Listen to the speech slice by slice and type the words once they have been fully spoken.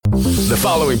The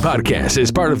following podcast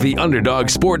is part of the Underdog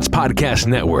Sports Podcast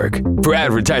Network. For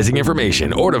advertising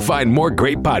information or to find more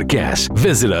great podcasts,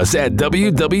 visit us at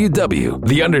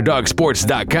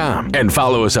www.theunderdogsports.com and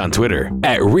follow us on Twitter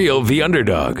at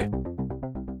RealTheUnderdog.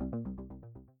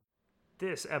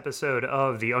 This episode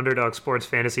of the Underdog Sports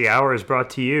Fantasy Hour is brought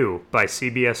to you by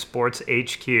CBS Sports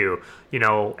HQ. You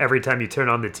know, every time you turn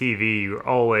on the TV, you're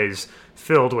always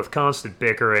filled with constant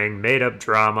bickering, made-up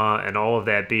drama, and all of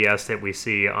that BS that we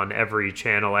see on every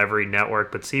channel, every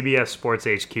network. But CBS Sports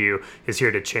HQ is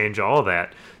here to change all of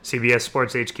that. CBS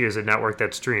Sports HQ is a network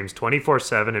that streams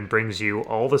 24/7 and brings you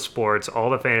all the sports,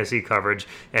 all the fantasy coverage,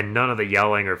 and none of the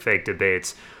yelling or fake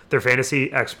debates. Their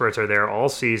fantasy experts are there all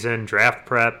season, draft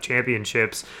prep,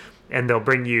 championships, and they'll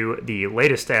bring you the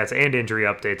latest stats and injury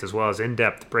updates, as well as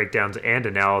in-depth breakdowns and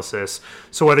analysis.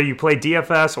 So whether you play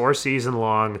DFS or season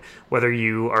long, whether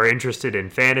you are interested in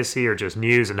fantasy or just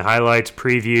news and highlights,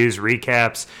 previews,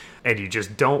 recaps, and you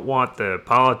just don't want the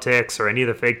politics or any of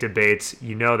the fake debates,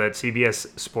 you know that CBS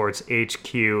Sports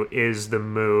HQ is the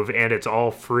move, and it's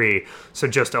all free. So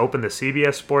just open the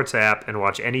CBS Sports app and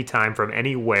watch anytime from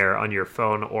anywhere on your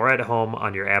phone or at home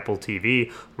on your Apple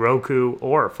TV, Roku,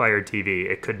 or Fire TV.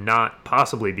 It could not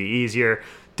possibly be easier.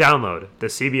 Download the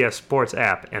CBS Sports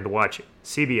app and watch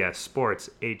CBS Sports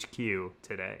HQ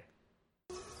today.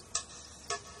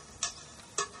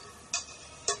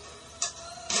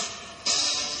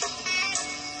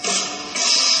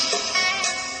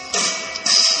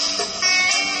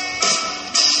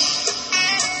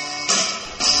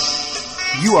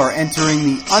 You are entering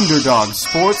the Underdog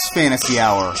Sports Fantasy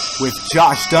Hour with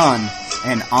Josh Dunn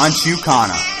and Anshu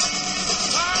Khanna.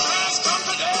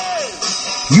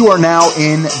 You are now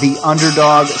in the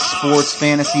Underdog Sports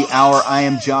Fantasy Hour. I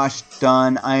am Josh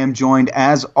Dunn. I am joined,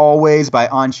 as always, by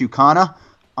Anshu Khanna.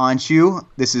 Anshu,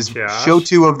 this is Josh. Show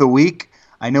 2 of the week.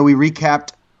 I know we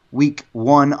recapped Week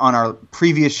 1 on our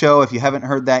previous show. If you haven't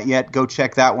heard that yet, go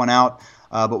check that one out.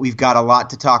 But we've got a lot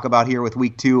to talk about here with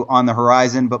Week 2 on the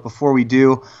horizon. But before we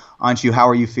do, Anshu, how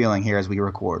are you feeling here as we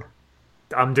record?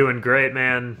 I'm doing great,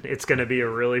 man. It's going to be a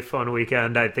really fun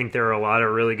weekend. I think there are a lot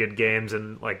of really good games.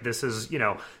 And, this is,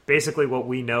 basically what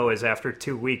we know is after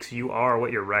 2 weeks, you are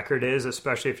what your record is,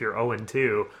 especially if you're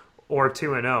 0-2 or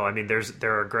 2-0. I mean,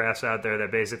 there are graphs out there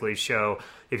that basically show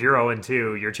if you're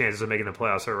 0-2, your chances of making the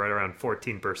playoffs are right around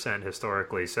 14%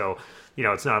 historically. So,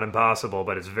 it's not impossible,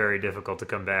 but it's very difficult to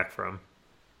come back from.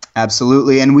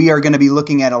 Absolutely, and we are going to be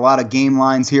looking at a lot of game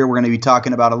lines here. We're going to be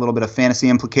talking about a little bit of fantasy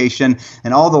implication,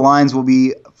 and all the lines will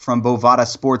be from Bovada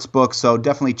Sportsbook, so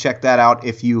definitely check that out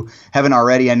if you haven't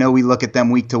already. I know we look at them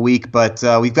week to week, but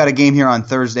we've got a game here on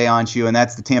Thursday, Anshu, and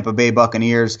that's the Tampa Bay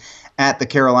Buccaneers at the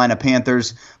Carolina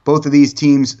Panthers. Both of these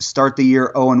teams start the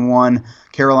year 0-1.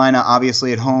 Carolina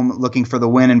obviously at home looking for the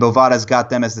win, and Bovada's got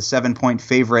them as the 7-point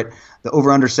favorite. The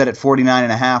over-under set at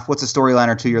 49.5. What's a storyline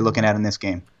or two you're looking at in this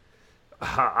game?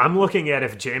 I'm looking at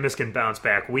if Jameis can bounce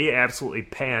back. We absolutely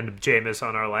panned Jameis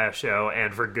on our last show,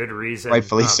 and for good reason.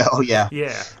 Rightfully so, yeah.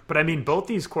 Yeah, but I mean, both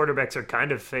these quarterbacks are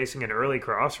kind of facing an early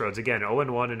crossroads. Again,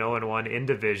 0-1 and 0-1 in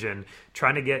division,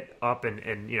 trying to get up and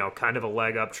kind of a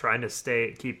leg up, trying to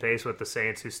keep pace with the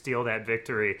Saints, who steal that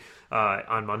victory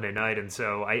on Monday night. And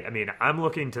so, I'm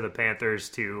looking to the Panthers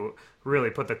to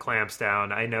really put the clamps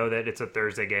down. I know that it's a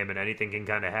Thursday game and anything can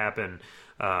kind of happen.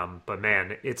 But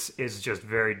man, it's just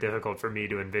very difficult for me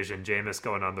to envision Jameis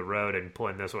going on the road and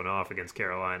pulling this one off against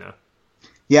Carolina.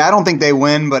 Yeah, I don't think they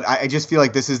win, but I just feel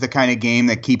like this is the kind of game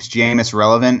that keeps Jameis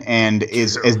relevant, and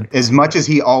is as much as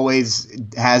he always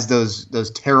has those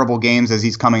terrible games as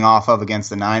he's coming off of against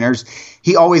the Niners,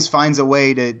 he always finds a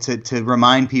way to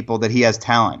remind people that he has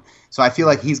talent. So I feel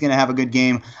like he's going to have a good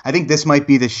game. I think this might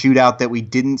be the shootout that we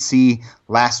didn't see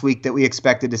last week that we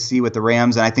expected to see with the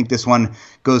Rams, and I think this one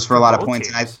goes for a lot of points.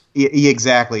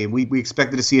 Exactly. We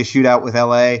expected to see a shootout with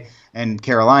LA and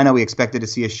Carolina. We expected to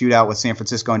see a shootout with San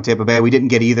Francisco and Tampa Bay. We didn't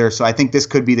get either, so I think this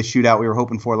could be the shootout we were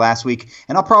hoping for last week,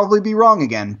 and I'll probably be wrong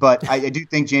again. But I do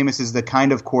think Jameis is the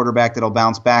kind of quarterback that'll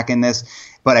bounce back in this,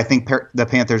 but I think the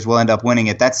Panthers will end up winning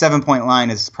it. That 7-point line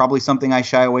is probably something I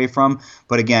shy away from,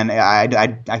 but again,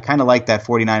 I kind of like that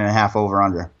 49.5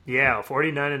 over-under. Yeah,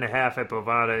 49.5 at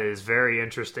Bovada is very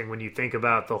interesting when you think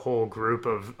about the whole group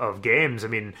of games. I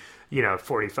mean,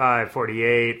 45,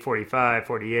 48, 45,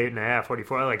 48.5,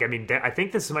 44. I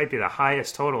think this might be the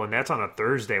highest total, and that's on a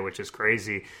Thursday, which is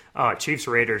crazy.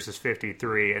 Chiefs-Raiders is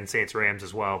 53, and Saints-Rams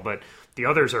as well. But the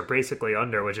others are basically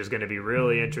under, which is going to be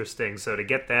really interesting. So to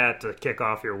get that to kick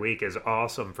off your week is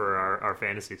awesome for our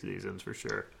fantasy seasons for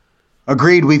sure.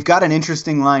 Agreed. We've got an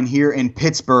interesting line here in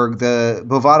Pittsburgh. The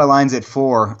Bovada line's at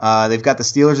 4. They've got the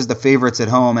Steelers as the favorites at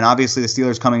home, and obviously the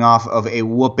Steelers coming off of a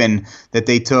whooping that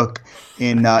they took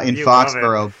in You love it.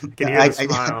 Foxborough. You can hear the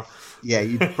smile. Yeah,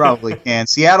 you probably can.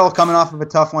 Seattle coming off of a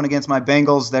tough one against my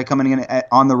Bengals. They're coming in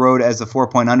on the road as the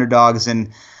 4-point underdogs, and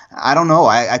I don't know.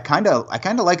 I kind of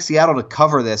like Seattle to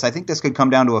cover this. I think this could come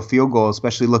down to a field goal,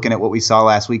 especially looking at what we saw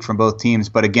last week from both teams.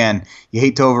 But again, you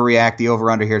hate to overreact. The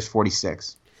over/under here is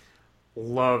 46.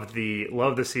 Love the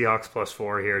Seahawks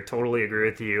 +4 here. Totally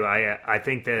agree with you. I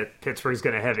think that Pittsburgh's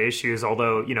going to have issues.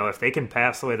 Although if they can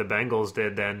pass the way the Bengals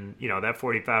did, then that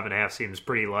 45.5 seems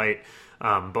pretty light.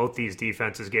 Both these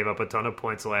defenses gave up a ton of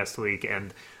points last week,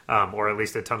 and or at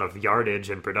least a ton of yardage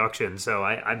and production. So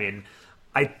I mean,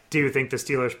 I do think the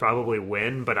Steelers probably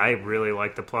win, but I really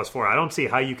like the +4. I don't see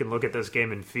how you can look at this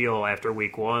game and feel after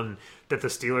week 1 that the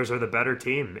Steelers are the better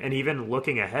team. And even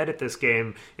looking ahead at this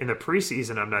game in the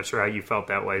preseason, I'm not sure how you felt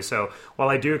that way. So while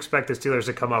I do expect the Steelers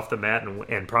to come off the mat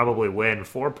and probably win,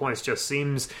 4 points just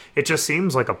seems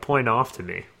like a point off to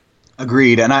me.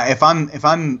 Agreed. And if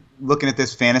I'm looking at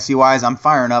this fantasy wise, I'm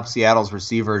firing up Seattle's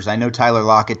receivers. I know Tyler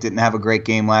Lockett didn't have a great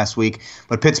game last week,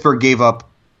 but Pittsburgh gave up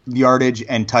yardage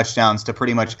and touchdowns to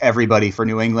pretty much everybody for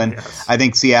New England. Yes. I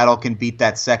think Seattle can beat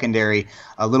that secondary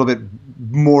a little bit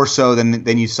more so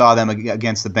than you saw them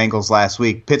against the Bengals last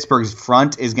week. Pittsburgh's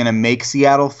front is going to make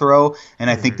Seattle throw, and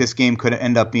I think this game could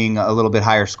end up being a little bit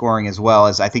higher scoring as well,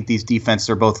 as I think these defenses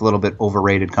are both a little bit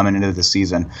overrated coming into the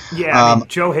season. Yeah, I mean,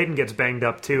 Joe Hayden gets banged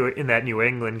up too in that New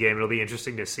England game. It'll be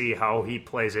interesting to see how he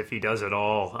plays, if he does at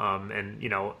all. And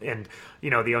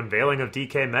the unveiling of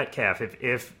DK Metcalf,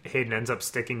 if Hayden ends up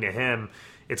sticking to him,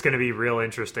 it's going to be real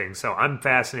interesting. So I'm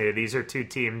fascinated. These are two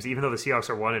teams, even though the Seahawks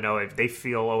are 1-0, they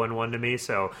feel 0-1 to me.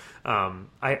 So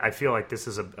I feel like this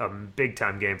is a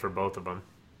big-time game for both of them.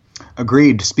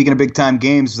 Agreed. Speaking of big-time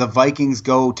games, the Vikings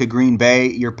go to Green Bay.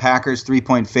 Your Packers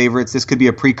 3-point favorites. This could be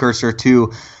a precursor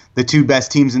to the two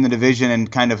best teams in the division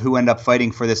and kind of who end up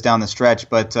fighting for this down the stretch.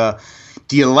 But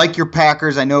do you like your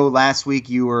Packers? I know last week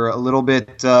you were a little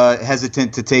bit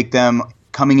hesitant to take them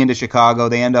coming into Chicago.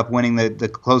 They end up winning the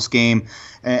close game.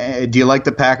 Do you like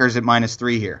the Packers at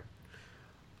 -3 here?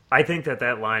 I think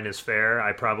that line is fair.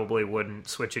 I probably wouldn't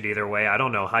switch it either way. I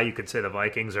don't know how you could say the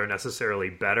Vikings are necessarily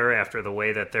better after the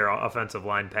way that their offensive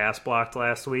line pass blocked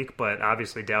last week, but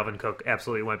obviously Dalvin Cook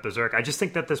absolutely went berserk. I just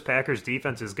think that this Packers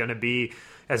defense is going to be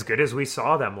as good as we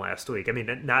saw them last week. I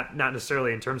mean, not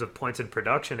necessarily in terms of points and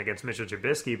production against Mitchell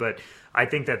Trubisky, but I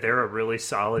think that they're a really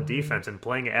solid defense, and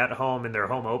playing at home in their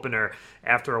home opener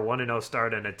after a 1-0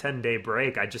 start and a 10-day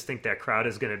break, I just think that crowd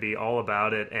is going to be all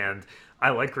about it, and I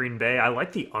like Green Bay. I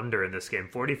like the under in this game.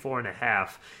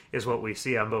 44.5 is what we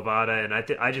see on Bovada, and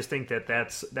I just think that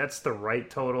that's the right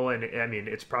total. And I mean,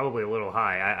 it's probably a little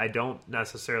high. I don't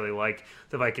necessarily like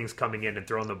the Vikings coming in and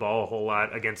throwing the ball a whole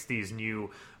lot against this new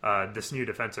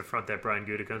defensive front that Brian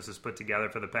Gutekunst has put together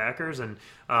for the Packers. And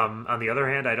on the other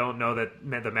hand, I don't know that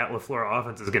the Matt LaFleur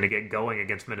offense is going to get going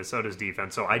against Minnesota's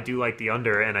defense. So I do like the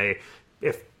under, and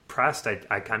if pressed,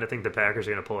 I kind of think the Packers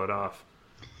are going to pull it off.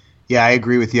 Yeah, I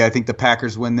agree with you. I think the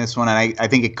Packers win this one, and I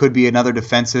think it could be another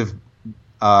defensive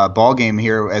ball game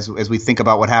here as we think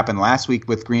about what happened last week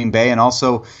with Green Bay, and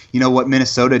also what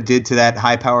Minnesota did to that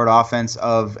high-powered offense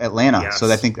of Atlanta. Yes,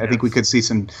 so I think we could see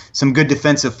some good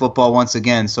defensive football once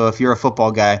again. So if you're a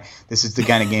football guy, this is the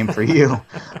kind of game for you.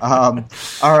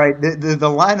 All right, the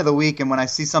line of the week, and when I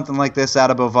see something like this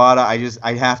out of Bovada,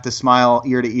 I have to smile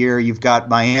ear to ear. You've got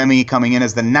Miami coming in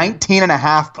as the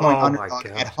 19.5-point underdog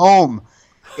at home.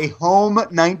 A home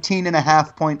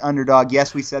 19.5-point underdog.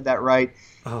 Yes, we said that right.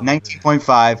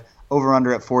 19.5,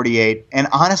 over-under at 48. And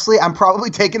honestly, I'm probably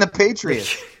taking the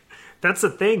Patriots. That's the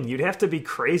thing. You'd have to be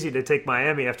crazy to take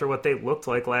Miami after what they looked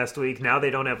like last week. Now they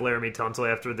don't have Laramie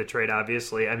Tunsil after the trade,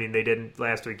 obviously. I mean, they didn't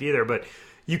last week either, but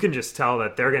you can just tell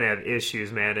that they're going to have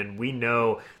issues, man. And we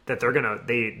know that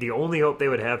the only hope they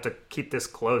would have to keep this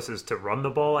close is to run the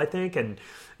ball, I think. And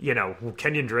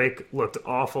Kenyon Drake looked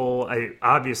awful.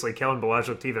 Obviously, Kellen Balazs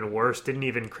looked even worse. Didn't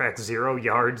even crack 0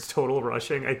 yards total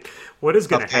rushing. What is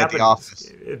going to happen?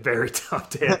 Very tough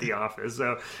day at the office.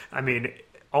 So, I mean,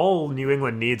 all New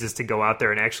England needs is to go out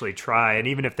there and actually try. And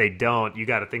even if they don't, you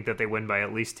got to think that they win by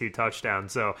at least 2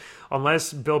 touchdowns. So,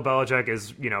 unless Bill Belichick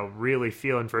is, really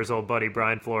feeling for his old buddy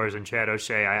Brian Flores and Chad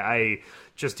O'Shea, I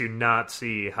just do not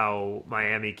see how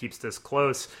Miami keeps this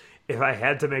close. If I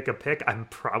had to make a pick, I'm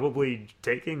probably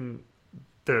taking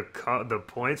the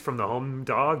points from the home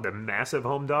dog, the massive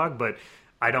home dog, but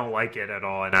I don't like it at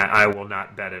all, and I will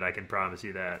not bet it. I can promise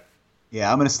you that. Yeah,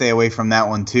 I'm going to stay away from that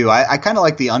one too. I kind of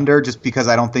like the under just because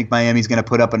I don't think Miami's going to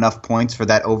put up enough points for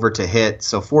that over to hit.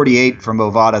 So 48 from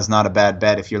Bovada is not a bad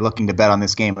bet if you're looking to bet on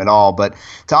this game at all. But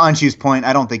to Anshu's point,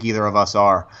 I don't think either of us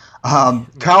are.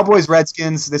 Cowboys,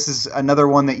 Redskins, this is another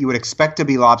one that you would expect to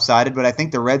be lopsided, but I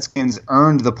think the Redskins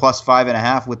earned the plus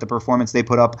 5.5 with the performance they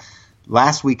put up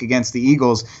last week against the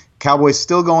Eagles. Cowboys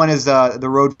still going as the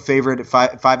road favorite,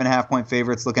 5.5 point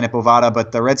favorites looking at Bovada,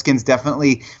 but the Redskins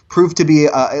definitely proved to be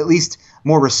at least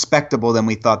more respectable than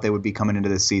we thought they would be coming into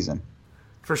this season.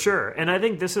 For sure. And I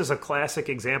think this is a classic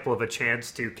example of a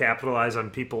chance to capitalize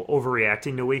on people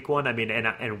overreacting to week one. I mean,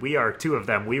 and we are two of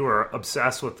them. We were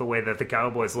obsessed with the way that the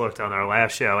Cowboys looked on our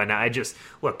last show. And I just,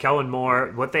 look, Kellen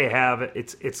Moore, what they have,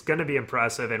 it's going to be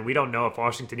impressive. And we don't know if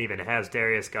Washington even has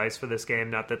Darius Geis for this game.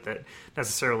 Not that that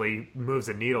necessarily moves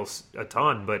the needle a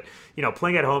ton. But,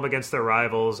 playing at home against their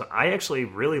rivals, I actually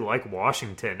really like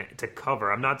Washington to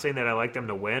cover. I'm not saying that I like them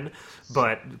to win.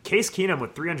 But Case Keenum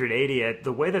with 380,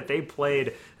 the way that they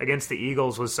played against the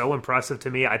Eagles was so impressive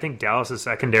to me. I think Dallas'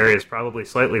 secondary is probably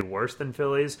slightly worse than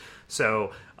Philly's.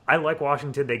 So I like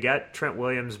Washington. They get Trent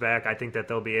Williams back. I think that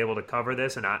they'll be able to cover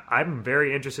this. And I'm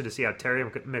very interested to see how Terry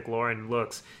McLaurin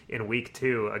looks in week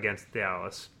 2 against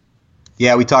Dallas.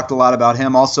 Yeah, we talked a lot about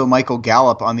him. Also, Michael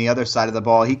Gallup on the other side of the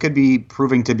ball. He could be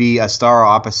proving to be a star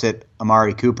opposite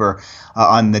Amari Cooper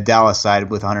on the Dallas side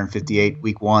with 158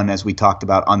 week 1, as we talked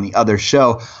about on the other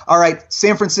show. All right,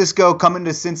 San Francisco coming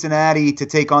to Cincinnati to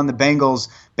take on the Bengals.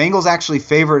 Bengals actually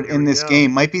favored in this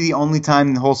game. Might be the only time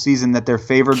in the whole season that they're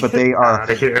favored, but they are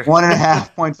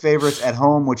 1.5 point favorites at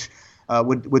home, which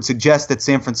would suggest that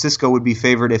San Francisco would be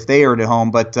favored if they are at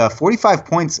home. But 45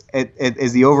 points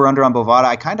is the over-under on Bovada.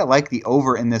 I kind of like the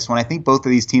over in this one. I think both of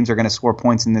these teams are going to score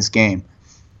points in this game.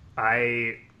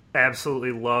 I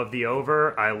absolutely love the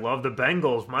over. I love the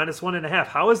Bengals, -1.5.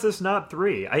 How is this not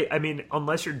 3? I mean,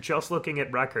 unless you're just looking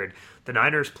at record, the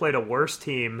Niners played a worse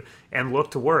team and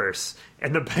looked worse.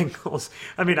 And the Bengals,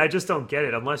 I mean, I just don't get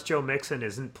it. Unless Joe Mixon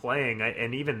isn't playing,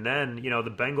 and even then,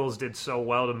 the Bengals did so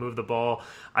well to move the ball.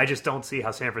 I just don't see how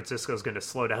San Francisco is going to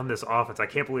slow down this offense. I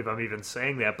can't believe I'm even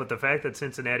saying that. But the fact that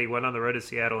Cincinnati went on the road to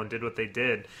Seattle and did what they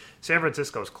did, San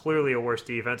Francisco is clearly a worse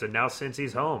defense, and now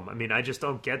Cincy's home. I mean, I just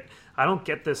don't get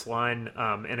this line.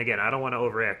 And again, I don't want to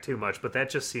overreact too much, but that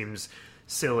just seems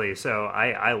silly. So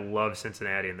I love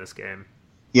Cincinnati in this game.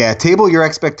 Yeah, table your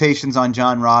expectations on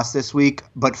John Ross this week,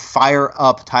 but fire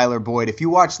up Tyler Boyd. If you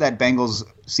watched that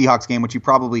Bengals-Seahawks game, which you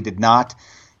probably did not,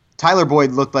 Tyler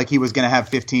Boyd looked like he was going to have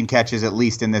 15 catches at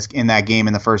least in that game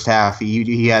in the first half.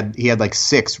 He had like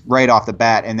 6 right off the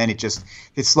bat, and then it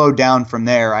slowed down from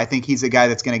there. I think he's a guy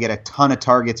that's going to get a ton of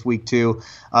targets week 2,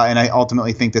 and I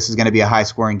ultimately think this is going to be a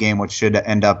high-scoring game, which should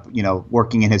end up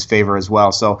working in his favor as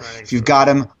well. So if you've got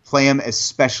him, play him,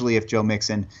 especially if Joe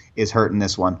Mixon is hurt in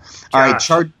this one. All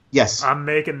right, yes. I'm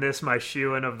making this my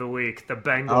shoe-in of the week. The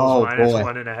Bengals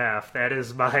 -1.5. That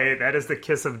is the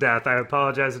kiss of death. I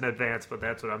apologize in advance, but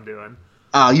that's what I'm doing.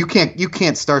 You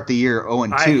can't start the year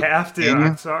 0-2. I have to.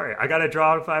 I'm sorry. I got to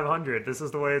draw at 500. This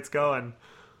is the way it's going.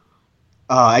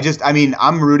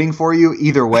 I'm rooting for you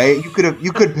either way. You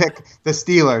could pick the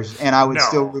Steelers, and I would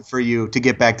still root for you to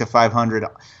get back to 500.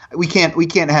 We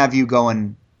can't have you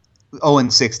going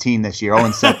 0-16 this year,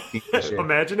 0-17 this year.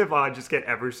 Imagine if I just get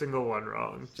every single one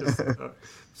wrong. Just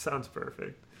sounds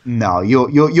perfect. No,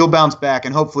 you'll bounce back,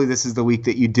 and hopefully this is the week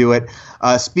that you do it.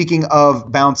 Speaking of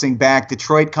bouncing back,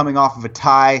 Detroit coming off of a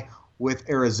tie with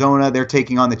Arizona. They're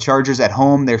taking on the Chargers at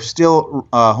home. They're still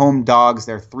home dogs.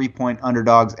 They're 3-point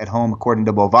underdogs at home, according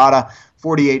to Bovada.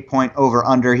 48-point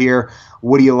over-under here.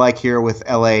 What do you like here with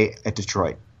LA at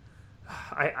Detroit?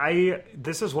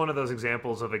 This is one of those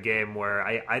examples of a game where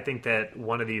I think that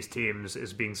one of these teams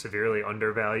is being severely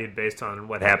undervalued based on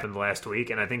what happened last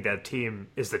week, and I think that team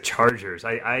is the Chargers.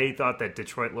 I thought that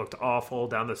Detroit looked awful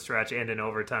down the stretch and in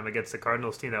overtime against the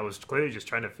Cardinals team that was clearly just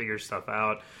trying to figure stuff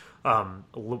out. A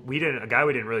guy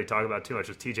we didn't really talk about too much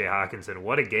was T.J. Hawkinson.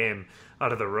 What a game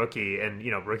out of the rookie, and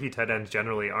rookie tight ends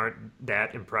generally aren't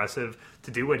that impressive. To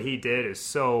do what he did is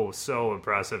so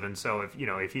impressive, and so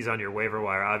if he's on your waiver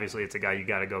wire, obviously it's a guy you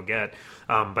got to go get.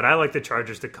 But I like the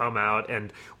Chargers to come out,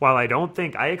 and while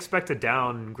I expect a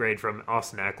downgrade from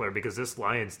Austin Eckler because this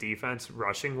Lions defense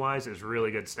rushing wise is really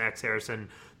good. Snacks Harrison,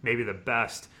 maybe the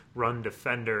best run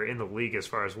defender in the league as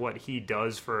far as what he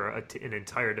does for an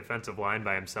entire defensive line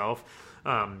by himself.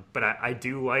 But I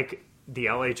do like the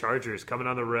LA Chargers coming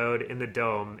on the road in the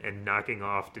Dome and knocking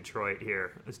off Detroit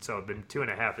here. So the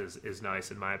 2.5 is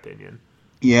nice in my opinion.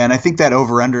 Yeah, and I think that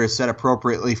over/under is set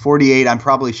appropriately. 48. I'm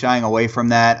probably shying away from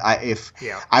that.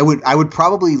 I would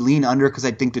probably lean under because I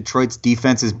think Detroit's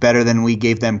defense is better than we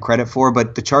gave them credit for.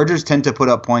 But the Chargers tend to put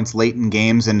up points late in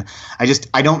games, and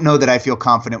I don't know that I feel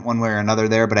confident one way or another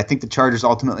there. But I think the Chargers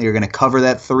ultimately are going to cover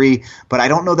that 3. But I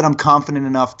don't know that I'm confident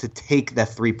enough to take that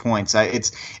 3 points.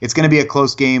 It's going to be a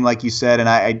close game, like you said, and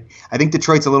I think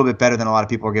Detroit's a little bit better than a lot of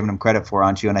people are giving them credit for,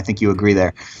 aren't you? And I think you agree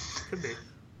there. Could be.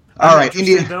 All right,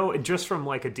 India. Though, just from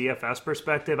like a DFS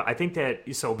perspective, I think that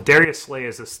Darius Slay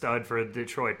is a stud for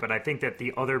Detroit, but I think that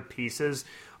the other pieces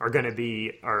are going to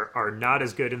be are not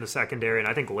as good in the secondary, and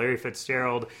I think Larry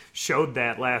Fitzgerald showed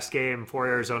that last game for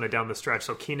Arizona down the stretch.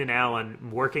 So Keenan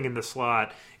Allen working in the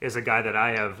slot is a guy that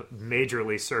I have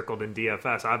majorly circled in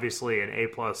DFS. Obviously, an A+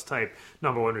 type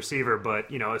number 1 receiver,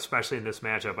 but especially in this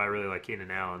matchup, I really like Keenan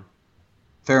Allen.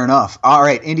 Fair enough. All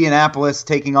right, Indianapolis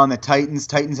taking on the Titans.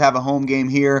 Titans have a home game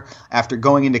here after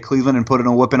going into Cleveland and putting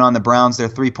a whipping on the Browns. They're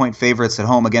 3-point favorites at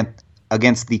home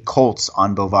against the Colts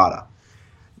on Bovada.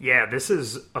 Yeah, this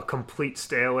is a complete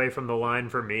stay away from the line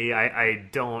for me. I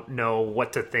don't know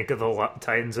what to think of the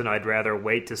Titans, and I'd rather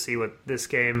wait to see what this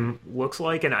game looks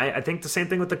like. And I think the same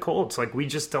thing with the Colts. Like, we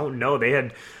just don't know.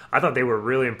 I thought they were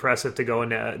really impressive to go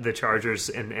into the Chargers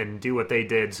and do what they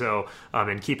did. So,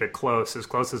 and keep it close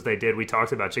as they did. We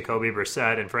talked about Jacoby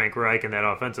Brissett and Frank Reich and that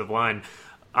offensive line.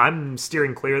 I'm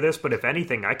steering clear of this, but if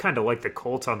anything, I kind of like the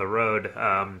Colts on the road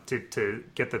to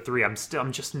get the 3.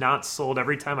 I'm just not sold.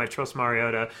 Every time I trust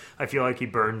Mariota, I feel like he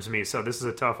burns me. So this is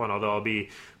a tough one, although I'll be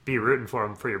rooting for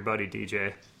him for your buddy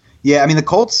DJ. Yeah, I mean, the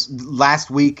Colts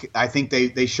last week, I think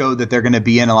they showed that they're going to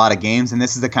be in a lot of games, and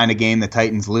this is the kind of game the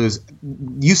Titans lose.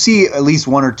 You see at least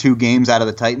 1 or 2 games out of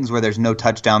the Titans where there's no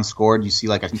touchdown scored. You see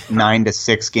like a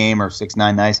 9-6 game or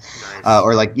 6-9 nice.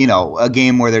 Or like, a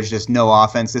game where there's just no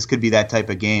offense. This could be that type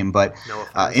of game. But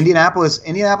Indianapolis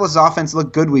offense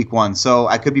looked good week 1, so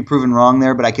I could be proven wrong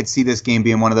there, but I could see this game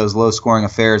being one of those low-scoring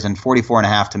affairs, and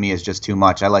 44.5 to me is just too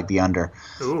much. I like the under.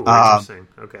 Ooh, interesting.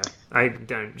 Okay. I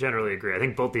generally agree. I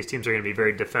think both these teams are going to be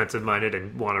very defensive-minded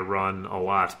and want to run a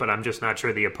lot, but I'm just not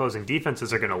sure the opposing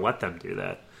defenses are going to let them do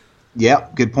that. Yeah,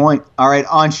 good point. All right,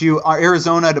 Anshu,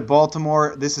 Arizona to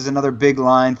Baltimore. This is another big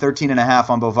line, 13.5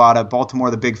 on Bovada.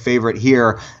 Baltimore the big favorite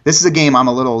here. This is a game I'm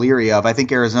a little leery of. I think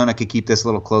Arizona could keep this a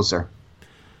little closer.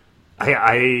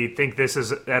 I think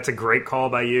that's a great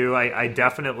call by you. I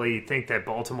definitely think that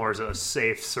Baltimore is a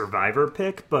safe survivor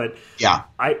pick, but yeah,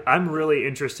 I'm really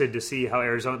interested to see how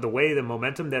Arizona, the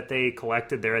momentum that they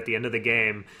collected there at the end of the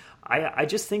game, I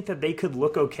just think that they could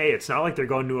look okay. It's not like they're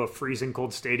going to a freezing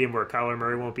cold stadium where Kyler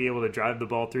Murray won't be able to drive the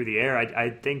ball through the air. I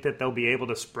think that they'll be able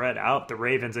to spread out the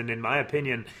Ravens, and in my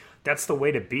opinion, that's the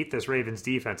way to beat this Ravens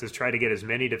defense, is try to get as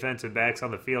many defensive backs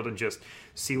on the field and just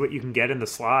see what you can get in the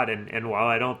slot. And while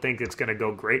I don't think it's going to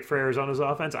go great for Arizona's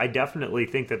offense, I definitely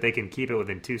think that they can keep it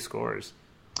within 2 scores.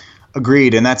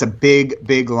 Agreed, and that's a big,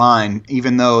 big line,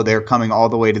 even though they're coming all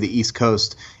the way to the East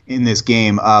Coast in this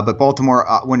game. But Baltimore,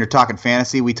 when you're talking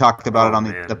fantasy, we talked about it on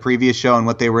the previous show and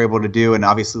what they were able to do, and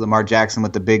obviously Lamar Jackson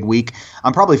with the big week.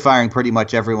 I'm probably firing pretty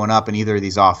much everyone up in either of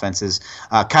these offenses.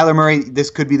 Kyler Murray, this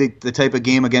could be the type of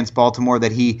game against Baltimore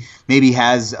that he maybe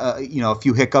has a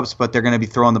few hiccups, but they're going to be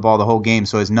throwing the ball the whole game,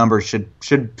 so his numbers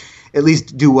should at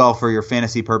least do well for your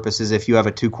fantasy purposes if you have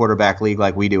a 2-quarterback league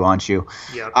like we do, aren't you?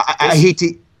 Yeah. I hate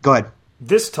to – go ahead.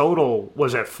 This total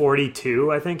was at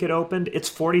 42, I think it opened. It's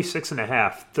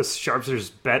 46.5. The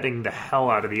Sharpsers betting the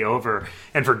hell out of the over,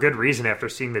 and for good reason after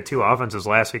seeing the 2 offenses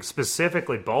last week,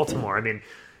 specifically Baltimore. I mean,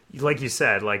 like you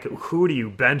said, like, who do you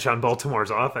bench on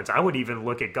Baltimore's offense? I would even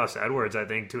look at Gus Edwards, I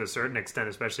think, to a certain extent,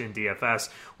 especially in DFS,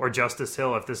 or Justice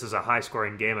Hill if this is a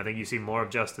high-scoring game. I think you see more of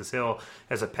Justice Hill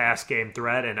as a pass-game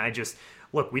threat, and I just...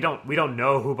 Look, we don't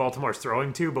know who Baltimore's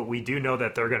throwing to, but we do know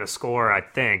that they're going to score, I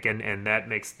think, and that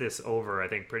makes this over, I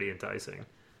think, pretty enticing.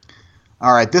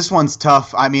 All right, this one's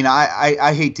tough. I mean,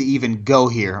 I hate to even go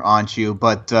here, aren't you?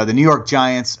 But the New York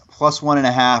Giants plus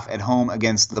 1.5 at home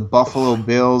against the Buffalo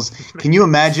Bills. Can you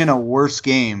imagine a worse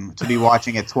game to be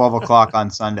watching at 12 o'clock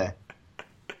on Sunday?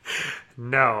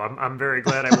 No, I'm very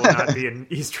glad I will not be in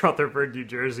East Rutherford, New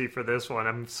Jersey for this one.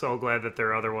 I'm so glad that there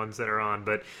are other ones that are on.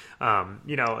 But,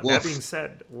 that being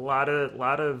said, a lot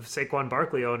of Saquon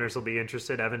Barkley owners will be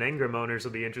interested. Evan Engram owners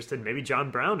will be interested. Maybe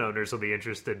John Brown owners will be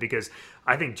interested, because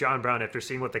I think John Brown, after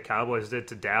seeing what the Cowboys did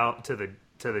to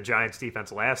the Giants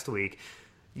defense last week,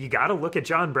 you got to look at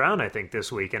John Brown, I think,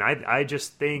 this week. And I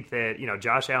just think that,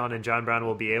 Josh Allen and John Brown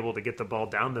will be able to get the ball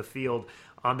down the field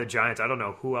on the Giants. I don't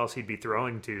know who else he'd be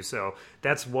throwing to. So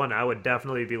that's one I would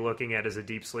definitely be looking at as a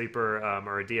deep sleeper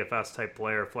or a DFS type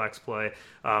player, flex play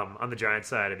on the Giants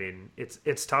side. I mean,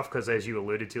 it's tough because, as you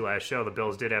alluded to last show, the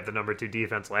Bills did have the number 2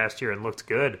 defense last year and looked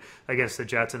good against the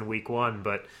Jets in week 1.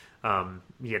 But,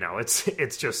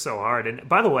 it's just so hard. And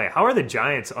by the way, how are the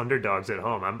Giants underdogs at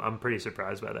home? I'm pretty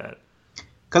surprised by that.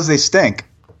 Because they stink.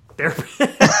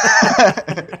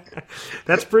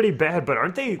 That's pretty bad, but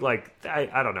aren't they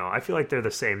I don't know. I feel like they're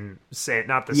the same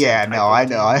not the same. Yeah, no, I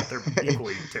know. Team, they're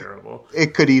equally terrible.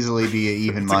 It could easily be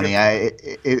even money.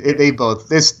 They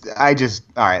both. All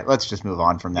right. Let's just move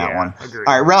on from that one. Agreed.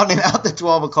 All right, rounding out the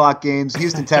 12 o'clock games.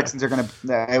 Houston Texans are going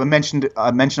to. I mentioned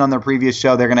on their previous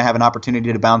show they're going to have an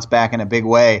opportunity to bounce back in a big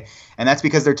way, and that's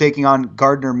because they're taking on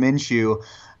Gardner Minshew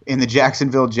in the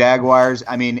Jacksonville Jaguars.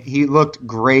 I mean, he looked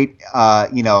great,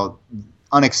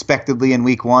 unexpectedly in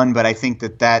week 1, but I think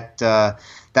that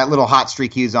little hot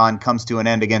streak he was on comes to an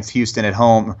end against Houston at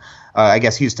home. I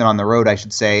guess Houston on the road, I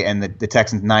should say, and the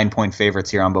Texans 9-point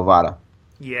favorites here on Bovada.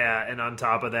 Yeah, and on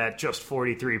top of that, just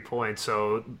 43 points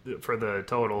so for the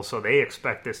total. So they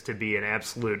expect this to be an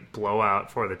absolute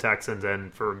blowout for the Texans,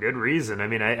 and for good reason. I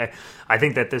mean, I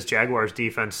think that this Jaguars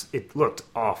defense, it looked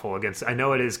awful against. I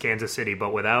know it is Kansas City,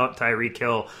 but without Tyreek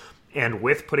Hill and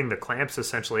with putting the clamps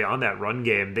essentially on that run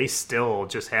game, they still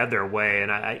just had their way.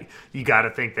 And you got to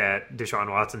think that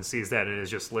Deshaun Watson sees that and is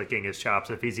just licking his chops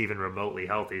if he's even remotely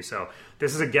healthy. So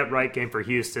this is a get-right game for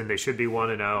Houston. They should be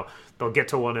 1-0. They'll get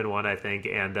to 1-1, I think.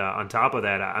 And on top of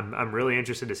that, I'm really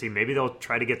interested to see maybe they'll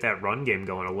try to get that run game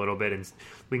going a little bit, and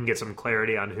we can get some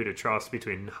clarity on who to trust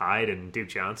between Hyde and Duke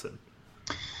Johnson.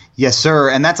 Yes, sir.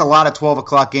 And that's a lot of 12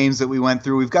 o'clock games that we went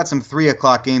through. We've got some 3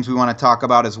 o'clock games we want to talk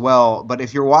about as well. But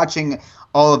if you're watching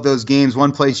all of those games,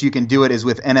 one place you can do it is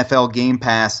with NFL Game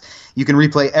Pass. You can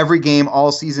replay every game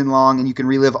all season long, and you can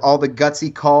relive all the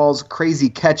gutsy calls, crazy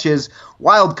catches,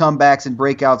 wild comebacks, and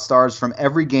breakout stars from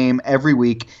every game, every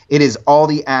week. It is all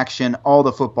the action, all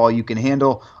the football you can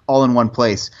handle, all in one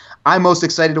place. I'm most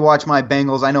excited to watch my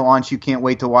Bengals. I know Anshu can't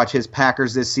wait to watch his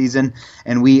Packers this season,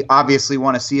 and we obviously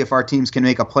want to see if our teams can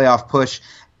make a playoff push,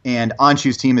 and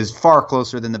Anshu's team is far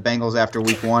closer than the Bengals after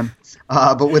week 1.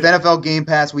 But with NFL Game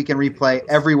Pass, we can replay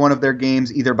every one of their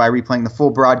games either by replaying the full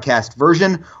broadcast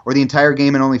version or the entire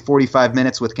game in only 45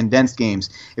 minutes with condensed games.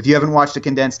 If you haven't watched a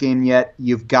condensed game yet,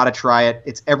 you've got to try it.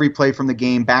 It's every play from the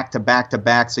game back to back to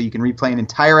back, so you can replay an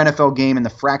entire NFL game in the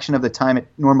fraction of the time it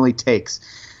normally takes.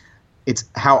 It's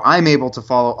how I'm able to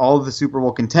follow all of the Super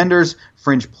Bowl contenders,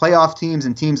 fringe playoff teams,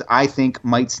 and teams I think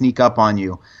might sneak up on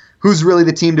you. Who's really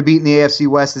the team to beat in the AFC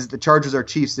West? Is it the Chargers or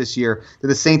Chiefs this year? Do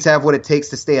the Saints have what it takes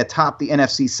to stay atop the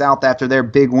NFC South after their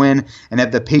big win? And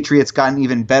have the Patriots gotten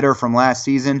even better from last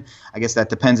season? I guess that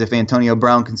depends if Antonio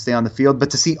Brown can stay on the field. But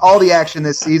to see all the action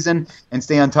this season and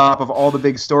stay on top of all the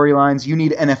big storylines, you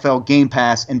need NFL Game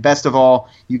Pass. And best of all,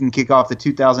 you can kick off the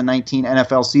 2019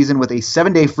 NFL season with a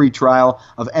 7-day free trial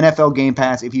of NFL Game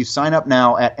Pass if you sign up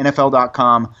now at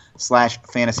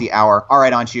NFL.com/fantasy hour. All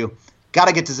right, Anshu. Got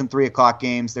to get to some 3 o'clock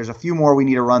games. There's a few more we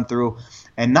need to run through,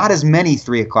 and not as many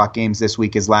 3 o'clock games this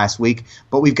week as last week.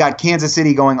 But we've got Kansas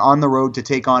City going on the road to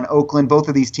take on Oakland. Both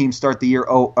of these teams start the year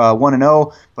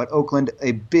 1-0, but Oakland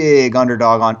a big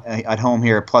underdog at home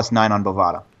here, +9 on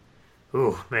Bovada.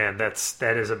 Ooh, man, that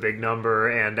is a big number.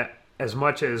 And as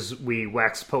much as we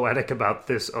waxed poetic about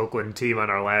this Oakland team on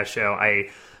our last show, I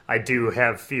do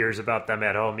have fears about them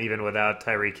at home, even without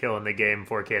Tyreek Hill in the game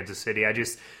for Kansas City.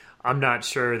 I'm not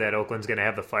sure that Oakland's going to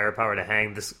have the firepower to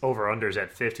hang. This over-under's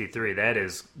at 53.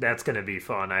 That's going to be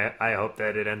fun. I hope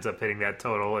that it ends up hitting that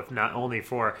total, if not only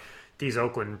for these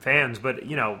Oakland fans, but,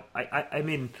 I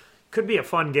mean, could be a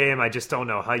fun game. I just don't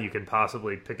know how you can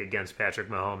possibly pick against Patrick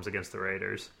Mahomes against the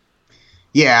Raiders.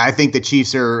 Yeah, I think the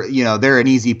Chiefs are, they're an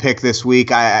easy pick this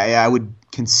week. I would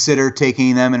consider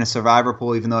taking them in a survivor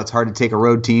pool, even though it's hard to take a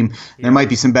road team. Yeah. There might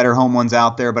be some better home ones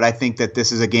out there, but I think that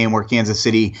this is a game where Kansas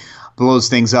City blows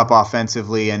things up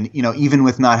offensively. And, even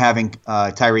with not having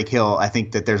Tyreek Hill, I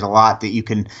think that there's a lot that you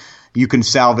can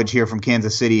salvage here from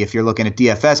Kansas City if you're looking at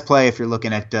DFS play, if you're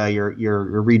looking at your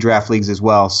redraft leagues as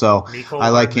well. So I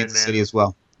like Kansas City as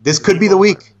well. This could be the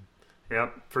week.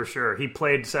 Yep, for sure. He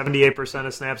played 78%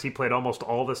 of snaps. He played almost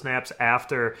all the snaps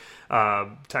after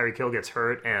Tyreek Hill gets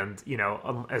hurt. And,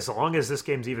 as long as this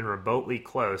game's even remotely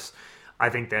close, I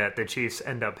think that the Chiefs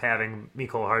end up having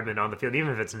Mecole Hardman on the field.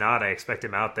 Even if it's not, I expect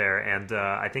him out there. And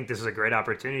I think this is a great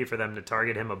opportunity for them to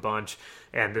target him a bunch.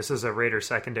 And this is a Raiders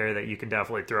secondary that you can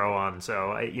definitely throw on.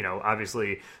 So,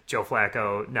 obviously Joe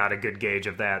Flacco, not a good gauge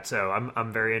of that. So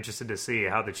I'm very interested to see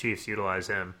how the Chiefs utilize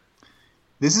him.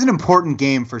 This is an important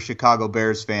game for Chicago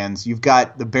Bears fans. You've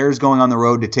got the Bears going on the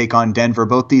road to take on Denver.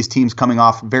 Both these teams coming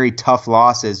off very tough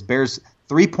losses. Bears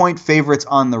 3-point favorites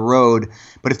on the road.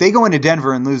 But if they go into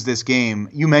Denver and lose this game,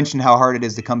 you mentioned how hard it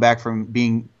is to come back from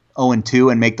being 0-2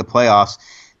 and make the playoffs.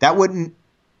 That wouldn't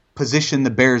position the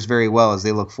Bears very well as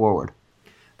they look forward.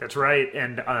 That's right,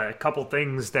 and a couple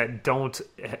things that don't,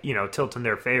 tilt in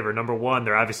their favor. Number one,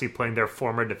 they're obviously playing their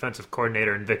former defensive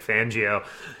coordinator in Vic Fangio.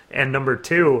 And number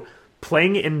two,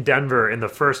 playing in Denver in the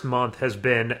first month has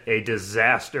been a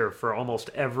disaster for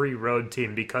almost every road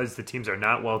team because the teams are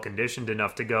not well conditioned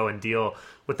enough to go and deal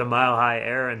with the mile-high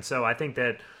air. And so I think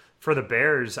that for the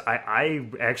Bears, I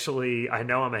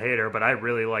know I'm a hater, but I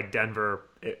really like Denver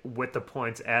with the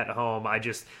points at home.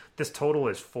 This total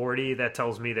is 40. That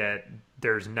tells me that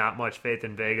there's not much faith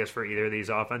in Vegas for either of these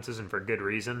offenses, and for good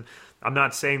reason. I'm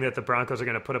not saying that the Broncos are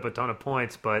going to put up a ton of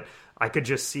points, but I could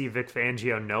just see Vic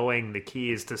Fangio knowing the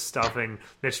keys to stuffing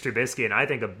Mitch Trubisky. And I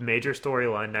think a major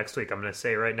storyline next week, I'm going to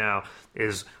say right now,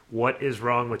 is what is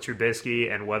wrong with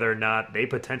Trubisky and whether or not they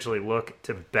potentially look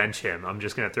to bench him. I'm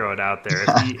just going to throw it out there.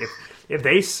 If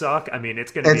they suck,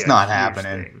 it's going to be a not huge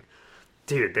happening. thing.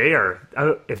 Dude, they are.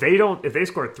 If they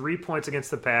score 3 points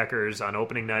against the Packers on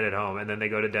opening night at home, and then they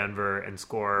go to Denver and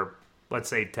score, let's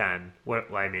say 10.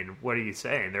 What are you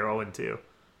saying? They're 0-2.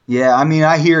 Yeah,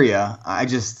 I hear you.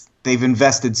 They've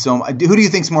invested so much. Who do you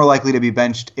think's more likely to be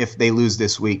benched if they lose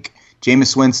this week?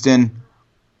 Jameis Winston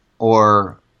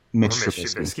or Mitch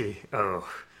Trubisky? Oh,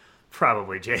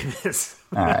 probably Jameis.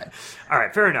 All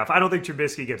right, fair enough. I don't think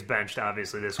Trubisky gets benched,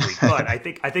 obviously, this week, but I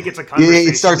think it's a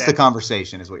conversation. It starts the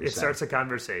conversation, is what you're saying. It starts the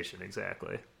conversation,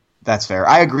 exactly. That's fair.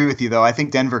 I agree with you, though. I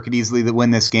think Denver could easily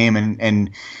win this game,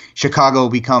 and Chicago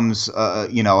becomes,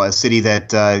 a city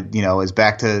that is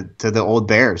back to the old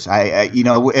Bears.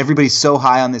 Everybody's so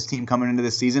high on this team coming into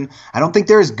this season. I don't think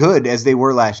they're as good as they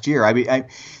were last year.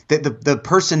 The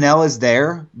personnel is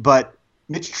there, but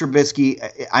Mitch Trubisky,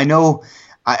 I know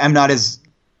I'm not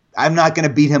going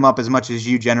to beat him up as much as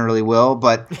you generally will,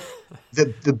 but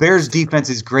the Bears' defense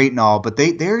is great and all, but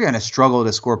they're going to struggle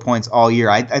to score points all year.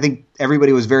 I think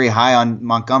everybody was very high on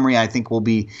Montgomery. I think it'll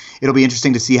be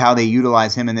interesting to see how they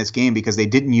utilize him in this game because they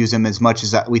didn't use him as much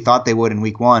as we thought they would in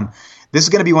Week 1. This is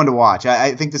going to be one to watch.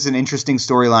 I think this is an interesting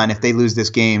storyline if they lose this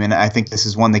game, and I think this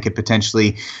is one they could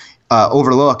potentially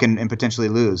overlook and potentially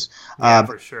lose. Yeah,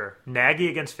 for sure. Nagy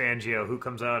against Fangio, who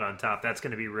comes out on top? That's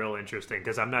going to be real interesting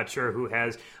because I'm not sure who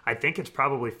has. I think it's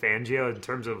probably Fangio in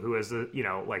terms of who has the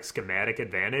schematic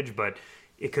advantage, but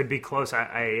it could be close.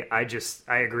 I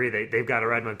agree. They've got to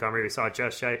ride Montgomery.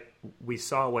 We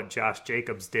saw what Josh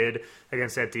Jacobs did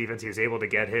against that defense. He was able to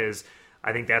get his.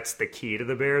 I think that's the key to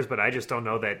the Bears, but I just don't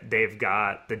know that they've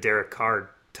got the Derek Carr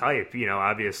type,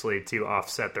 obviously to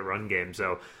offset the run game.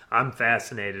 So I'm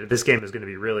fascinated. This game is going to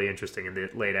be really interesting in the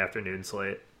late afternoon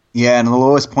slate. Yeah, and the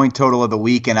lowest point total of the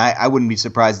week, and I wouldn't be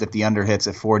surprised if the under hits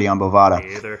at 40 on Bovada.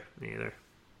 Me either.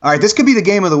 All right, this could be the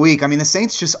game of the week. The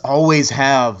Saints just always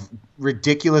have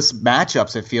ridiculous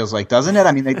matchups, it feels like, doesn't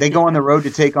it? They go on the road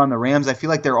to take on the Rams. I feel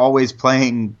like they're always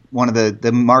playing one of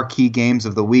the marquee games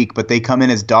of the week, but they come in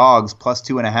as dogs, plus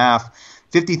 2.5.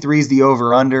 53 is the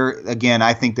over-under. Again,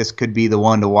 I think this could be the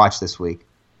one to watch this week.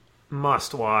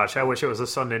 Must watch. I wish it was a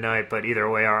Sunday night, but either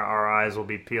way, our eyes will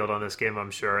be peeled on this game,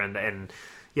 I'm sure. And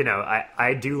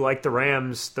I do like the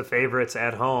Rams, the favorites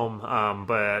at home,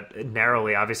 but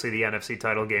narrowly. Obviously, the NFC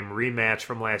title game rematch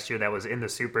from last year that was in the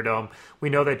Superdome. We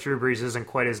know that Drew Brees isn't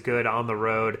quite as good on the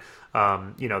road.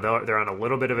 They're on a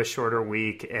little bit of a shorter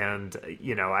week, and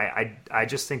I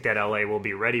just think that LA will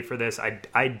be ready for this.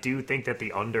 I do think that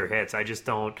the under hits. I just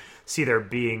don't see there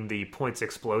being the points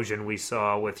explosion we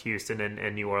saw with Houston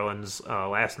and New Orleans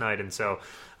last night, and so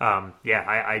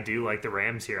I do like the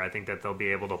Rams here. I think that they'll be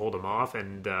able to hold them off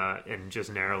and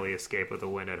just narrowly escape with a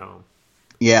win at home.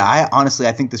 Yeah,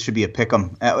 I think this should be a pick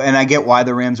 'em, and I get why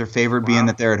the Rams are favored, being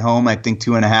that they're at home. I think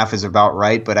 2.5 is about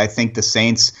right, but I think the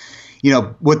Saints,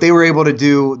 what they were able to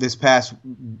do this past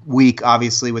week,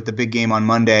 obviously with the big game on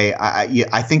Monday,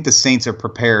 I think the Saints are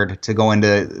prepared to go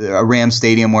into a Rams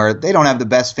stadium where they don't have the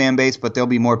best fan base, but there'll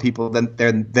be more people than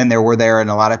there were there,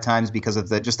 and a lot of times because of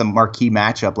just the marquee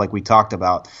matchup like we talked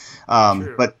about.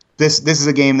 But this is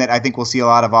a game that I think we'll see a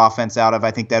lot of offense out of.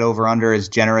 I think that over-under is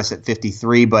generous at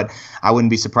 53, but I wouldn't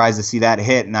be surprised to see that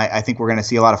hit, and I think we're going to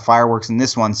see a lot of fireworks in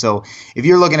this one. So if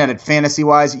you're looking at it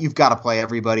fantasy-wise, you've got to play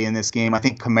everybody in this game. I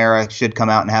think Kamara should come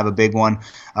out and have a big one.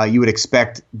 You would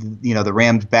expect the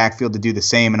Rams backfield to do the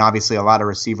same, and obviously a lot of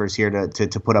receivers here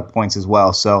to put up points as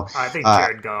well. So I think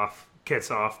Jared Goff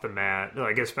gets off the mat,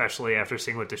 like especially after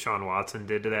seeing what Deshaun Watson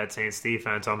did to that Saints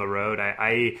defense on the road.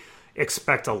 I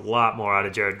expect a lot more out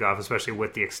of Jared Goff, especially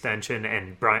with the extension.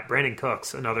 And Brandon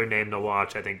Cooks, another name to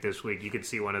watch. I think this week you could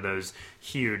see one of those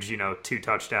huge,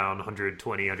 2-touchdown,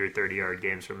 120, 130-yard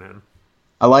games from him.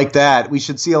 I like that. We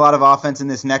should see a lot of offense in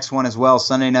this next one as well.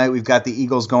 Sunday night, we've got the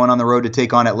Eagles going on the road to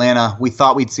take on Atlanta. We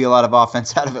thought we'd see a lot of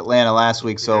offense out of Atlanta last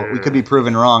week, so we could be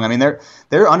proven wrong. I mean,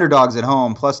 they're underdogs at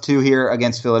home, +2 here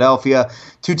against Philadelphia.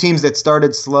 Two teams that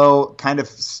started slow, kind of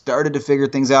started to figure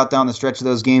things out down the stretch of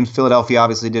those games. Philadelphia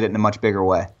obviously did it in a much bigger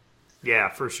way. Yeah,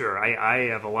 for sure. I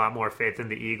have a lot more faith in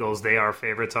the Eagles. They are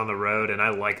favorites on the road, and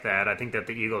I like that. I think that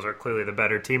the Eagles are clearly the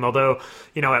better team, although,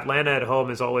 Atlanta at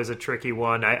home is always a tricky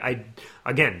one. I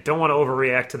again, don't want to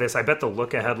overreact to this. I bet the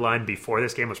look-ahead line before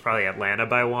this game was probably Atlanta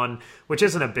by 1, which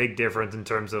isn't a big difference in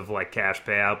terms of, cash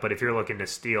payout, but if you're looking to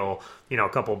steal, a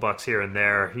couple bucks here and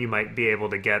there, you might be able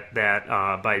to get that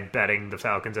by betting the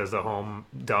Falcons as the home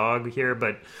dog here,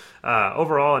 but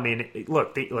overall, I mean,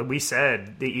 look, like we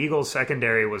said, the Eagles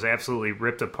secondary was absolutely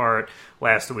ripped apart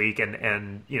last week,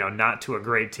 and not to a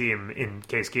great team in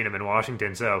Case Keenum in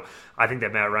Washington. So I think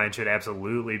that Matt Ryan should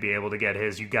absolutely be able to get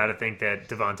his. You got to think that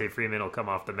Devontae Freeman will come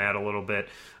off the mat a little bit.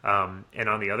 And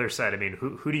on the other side, I mean,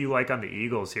 who do you like on the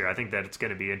Eagles here? I think that it's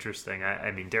going to be interesting.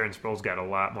 I mean, Darren Sproles got a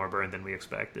lot more burn than we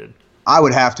expected. I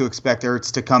would have to expect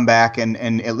Ertz to come back and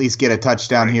at least get a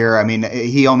touchdown here. I mean,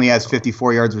 he only has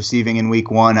 54 yards receiving in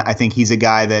week 1. I think he's a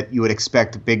guy that you would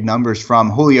expect big numbers from.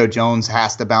 Julio Jones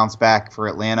has to bounce back for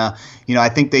Atlanta. I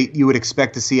think that you would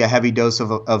expect to see a heavy dose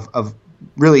of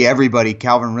really everybody.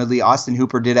 Calvin Ridley, Austin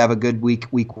Hooper did have a good week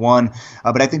 1.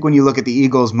 But I think when you look at the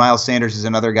Eagles, Miles Sanders is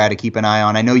another guy to keep an eye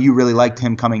on. I know you really liked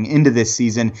him coming into this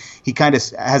season. He kind of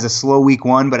has a slow week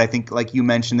 1, but I think, like you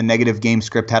mentioned, the negative game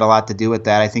script had a lot to do with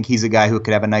that. I think he's a guy who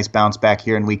could have a nice bounce back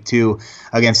here in week 2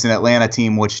 against an Atlanta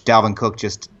team, which Dalvin Cook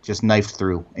just knifed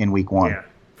through in week 1. Yeah,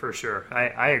 for sure.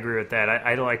 I agree with that.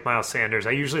 I like Miles Sanders.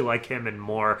 I usually like him in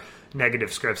more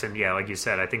negative scripts. And, yeah, like you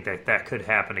said, I think that could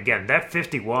happen. Again, that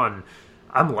 51 –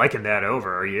 I'm liking that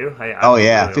over. Are you? Oh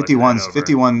yeah, really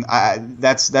 51.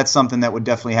 That's something that would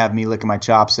definitely have me licking my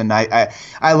chops. And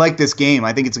I like this game.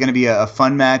 I think it's going to be a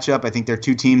fun matchup. I think they're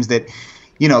two teams that,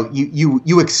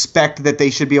 you expect that they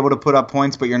should be able to put up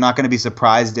points, but you're not going to be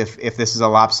surprised if this is a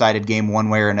lopsided game one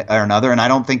way or another. And I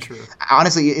don't think,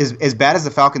 honestly, as bad as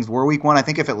the Falcons were week 1, I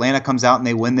think if Atlanta comes out and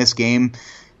they win this game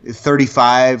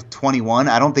 35-21,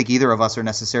 I don't think either of us are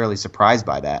necessarily surprised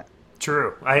by that.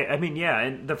 True. I mean, yeah,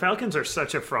 and the Falcons are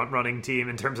such a front-running team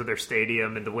in terms of their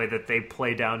stadium and the way that they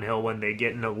play downhill when they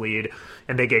get in a lead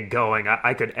and they get going.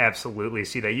 I could absolutely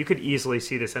see that. You could easily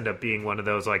see this end up being one of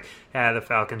those, the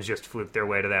Falcons just fluked their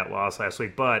way to that loss last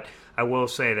week. But I will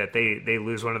say that they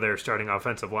lose one of their starting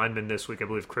offensive linemen this week. I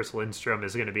believe Chris Lindstrom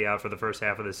is going to be out for the first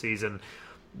half of the season.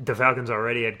 The Falcons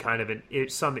already had kind of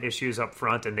some issues up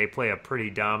front, and they play a pretty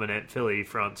dominant Philly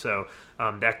front, so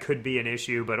that could be an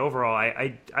issue. But overall,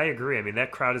 I agree. I mean,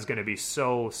 that crowd is going to be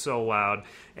so loud,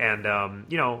 and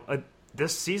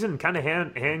this season kind of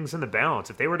hangs in the balance.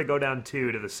 If they were to go down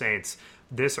 2 to the Saints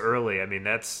this early, I mean,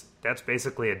 that's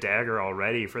basically a dagger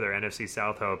already for their NFC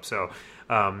South hope. So,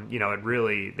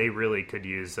 they really could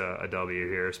use a W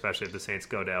here, especially if the Saints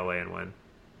go to LA and win.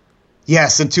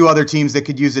 Yes, and two other teams that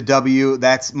could use a W.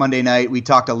 That's Monday night. We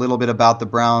talked a little bit about the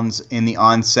Browns in the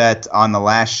onset on the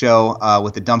last show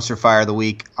with the dumpster fire of the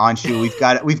week. Anshu,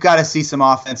 we've got to see some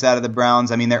offense out of the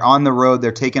Browns. I mean, they're on the road.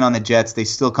 They're taking on the Jets. They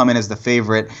still come in as the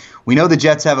favorite. We know the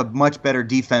Jets have a much better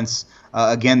defense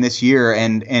again this year,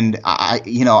 and I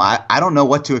don't know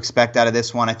what to expect out of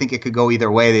this one. I think it could go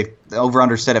either way. The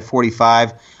over/under set at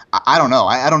 45. I don't know.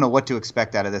 I don't know what to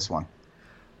expect out of this one.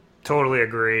 Totally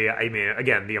agree. I mean,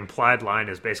 again, the implied line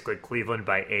is basically Cleveland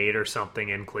by 8 or something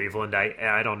in Cleveland.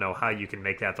 I don't know how you can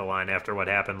make that the line after what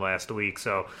happened last week.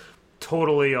 So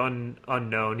totally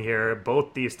unknown here.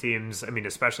 Both these teams, I mean,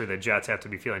 especially the Jets, have to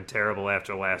be feeling terrible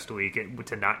after last week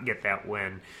to not get that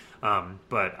win.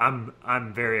 But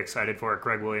I'm very excited for it.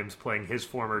 Greg Williams playing his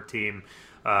former team.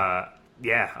 I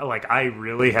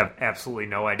really have absolutely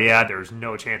no idea. There's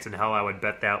no chance in hell I would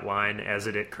bet that line as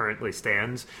it currently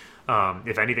stands.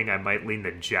 If anything, I might lean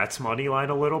the Jets money line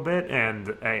a little bit, and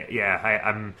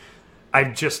I'm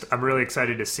I'm really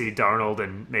excited to see Darnold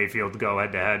and Mayfield go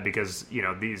head to head because,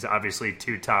 these obviously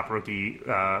two top rookie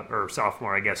or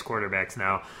sophomore, I guess, quarterbacks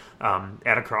now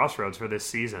at a crossroads for this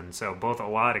season. So both a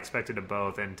lot expected of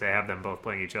both, and to have them both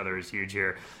playing each other is huge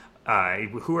here.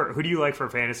 Who do you like for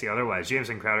fantasy otherwise?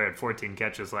 Jameson Crowder had 14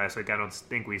 catches last week. I don't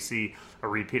think we see a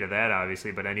repeat of that,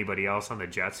 obviously, but anybody else on the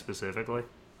Jets specifically?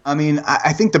 I mean,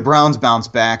 I think the Browns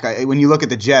bounced back. When you look at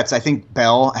the Jets, I think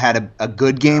Bell had a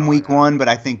good game week 1, but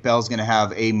I think Bell's going to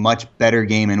have a much better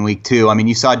game in week 2. I mean,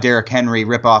 you saw Derrick Henry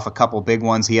rip off a couple big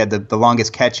ones. He had the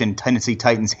longest catch in Tennessee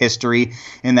Titans history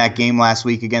in that game last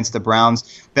week against the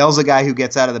Browns. Bell's a guy who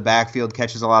gets out of the backfield,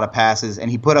 catches a lot of passes,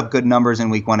 and he put up good numbers in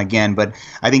week 1 again, but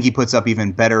I think he puts up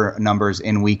even better numbers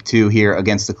in week 2 here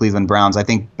against the Cleveland Browns. I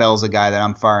think Bell's a guy that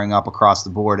I'm firing up across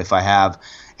the board if I have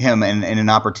him and an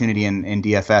opportunity in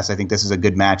DFS. I think this is a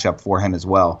good matchup for him as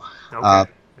well.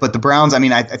 Okay. But the Browns, I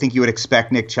mean, I think you would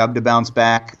expect Nick Chubb to bounce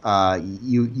back.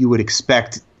 You would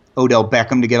expect Odell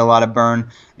Beckham to get a lot of burn.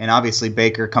 And obviously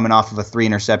Baker coming off of a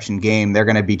 3-interception game, they're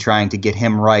going to be trying to get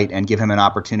him right and give him an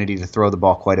opportunity to throw the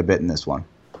ball quite a bit in this one.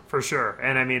 For sure.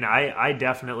 And I mean, I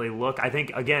definitely look, I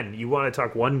think, again, you want to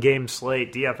talk one game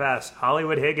slate, DFS,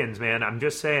 Hollywood Higgins, man. I'm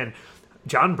just saying,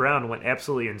 John Brown went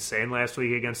absolutely insane last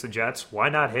week against the Jets. Why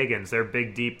not Higgins? They're a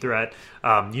big, deep threat.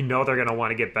 They're going to want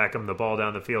to get Beckham the ball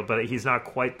down the field, but he's not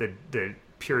quite the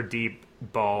pure deep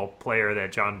ball player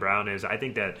that John Brown is. I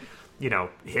think that,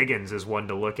 Higgins is one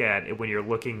to look at when you're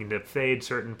looking to fade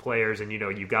certain players, and,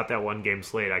 you've got that one game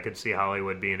slate. I could see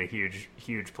Hollywood being a huge,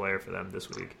 huge player for them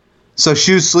this week. So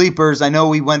shoe sleepers, I know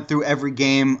we went through every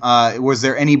game. Was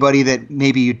there anybody that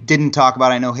maybe you didn't talk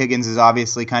about? I know Higgins is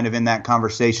obviously kind of in that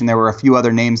conversation. There were a few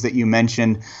other names that you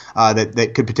mentioned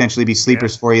that could potentially be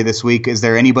sleepers for you this week. Is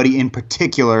there anybody in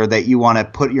particular that you want to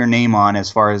put your name on as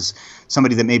far as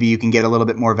somebody that maybe you can get a little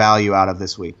bit more value out of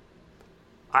this week?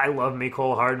 I love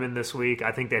Mecole Hardman this week.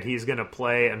 I think that he's going to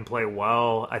play and play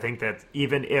well. I think that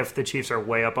even if the Chiefs are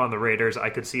way up on the Raiders, I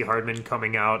could see Hardman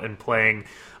coming out and playing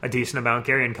a decent amount.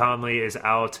 Garyon Conley is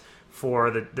out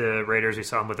for the Raiders. We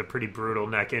saw him with a pretty brutal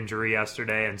neck injury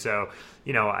yesterday. And so,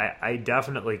 I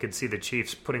definitely could see the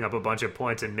Chiefs putting up a bunch of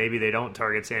points, and maybe they don't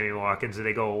target Sammy Watkins and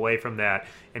they go away from that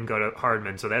and go to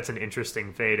Hardman. So that's an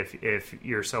interesting fade if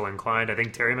you're so inclined. I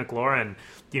think Terry McLaurin,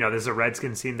 this is a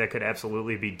Redskins team that could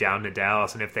absolutely be down to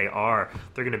Dallas. And if they are,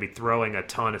 they're going to be throwing a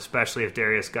ton, especially if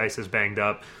Darius Geis is banged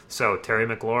up. So Terry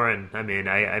McLaurin,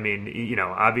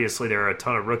 obviously there are a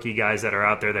ton of rookie guys that are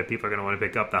out there that people are going to want to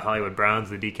pick up, the Hollywood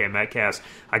Browns, the DK Metcalfs.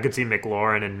 I could see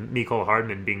McLaurin and Mecole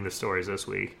Hardman being the stories this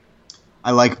week. I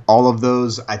like all of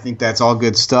those. I think that's all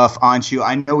good stuff. Anshu,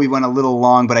 I know we went a little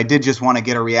long, but I did just want to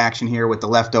get a reaction here with the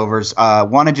leftovers.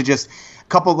 Wanted to just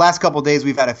last couple days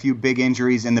we've had a few big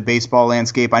injuries in the baseball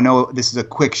landscape. I know this is a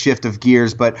quick shift of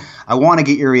gears, but I want to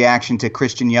get your reaction to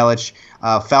Christian Yelich.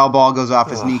 Foul ball goes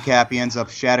off his kneecap. He ends up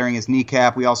shattering his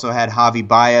kneecap. We also had Javi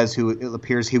Baez, who it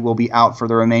appears he will be out for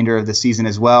the remainder of the season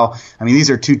as well. I mean, these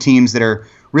are two teams that are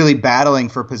really battling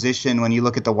for position when you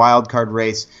look at the wild card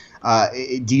race.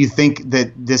 Do you think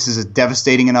that this is a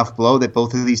devastating enough blow that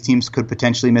both of these teams could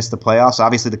potentially miss the playoffs?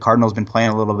 Obviously, the Cardinals have been playing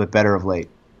a little bit better of late.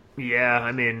 Yeah,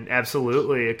 I mean,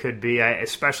 absolutely it could be,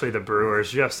 especially the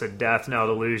Brewers. Just a death knell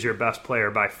to lose your best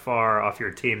player by far off your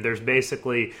team. There's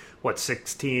basically,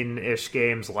 16-ish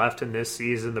games left in this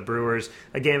season. The Brewers,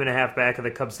 a game and a half back of the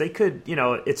Cubs. They could,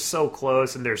 it's so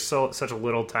close, and there's such a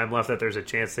little time left that there's a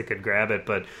chance they could grab it.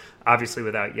 But obviously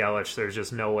without Yelich, there's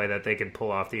just no way that they could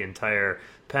pull off the entire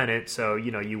pennant. So,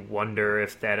 you wonder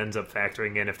if that ends up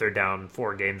factoring in if they're down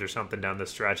 4 games or something down the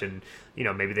stretch, and,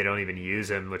 maybe they don't even use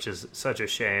him, which is such a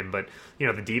shame. But,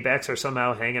 the D-backs are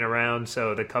somehow hanging around,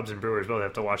 so the Cubs and Brewers both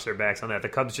have to watch their backs on that. The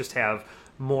Cubs just have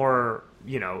more,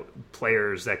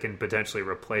 players that can potentially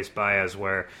replace Baez,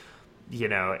 where,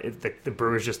 the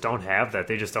Brewers just don't have that.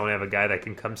 They just don't have a guy that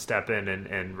can come step in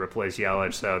and replace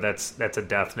Yelich. So that's a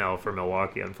death knell for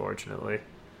Milwaukee, unfortunately.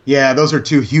 Yeah, those are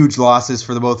two huge losses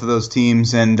for both of those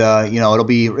teams, and it'll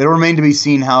remain to be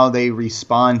seen how they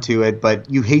respond to it. But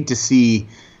you hate to see,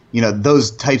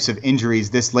 those types of injuries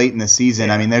this late in the season.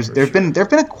 Yeah, I mean, there've been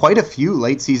quite a few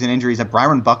late season injuries.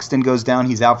 Byron Buxton goes down;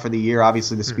 he's out for the year.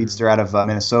 Obviously, the speedster out of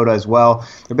Minnesota as well.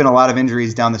 There've been a lot of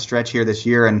injuries down the stretch here this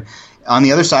year, and on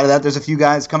the other side of that, there's a few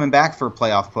guys coming back for a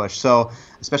playoff push. So,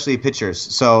 especially pitchers.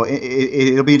 So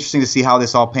it'll be interesting to see how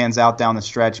this all pans out down the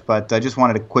stretch. But I just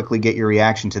wanted to quickly get your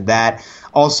reaction to that.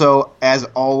 Also, as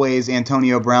always,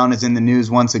 Antonio Brown is in the news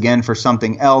once again for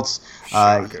something else.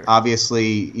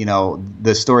 Obviously,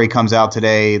 the story comes out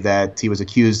today that he was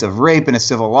accused of rape in a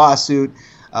civil lawsuit.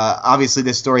 Obviously,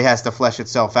 this story has to flesh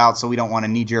itself out, so we don't want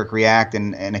to knee-jerk react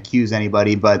and accuse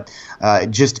anybody. But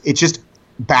it's just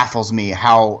baffles me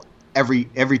how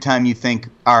every time you think,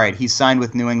 all right, he's signed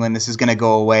with New England, this is going to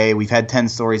go away. We've had 10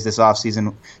 stories this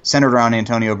offseason centered around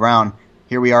Antonio Brown.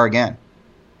 Here we are again.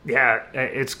 Yeah,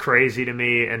 it's crazy to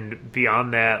me. And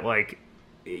beyond that, like,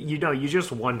 you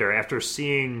just wonder after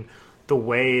seeing the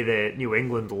way that New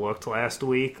England looked last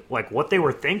week, like what they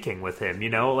were thinking with him,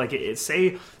 like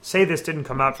say this didn't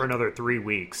come out for another 3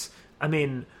 weeks. I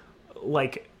mean,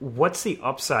 like, what's the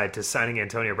upside to signing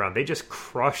Antonio Brown? They just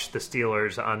crushed the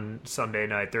Steelers on Sunday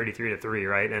night, 33-3,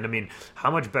 right? And I mean, how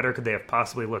much better could they have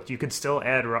possibly looked? You could still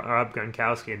add Rob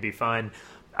Gronkowski and be fine.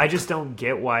 I just don't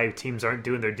get why teams aren't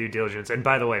doing their due diligence. And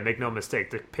by the way, make no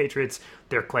mistake, the Patriots,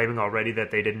 they're claiming already that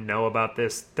they didn't know about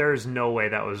this. There's no way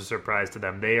that was a surprise to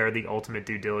them. They are the ultimate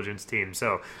due diligence team.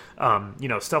 So,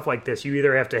 stuff like this, you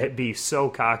either have to be so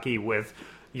cocky with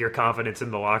your confidence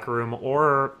in the locker room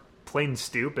or plain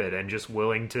stupid and just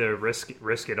willing to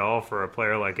risk it all for a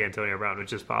player like Antonio Brown,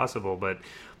 which is possible. But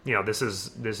this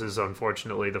is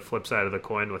unfortunately the flip side of the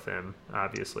coin with him.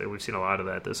 Obviously, we've seen a lot of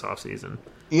that this offseason.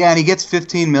 Yeah, and he gets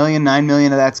 $15 million, $9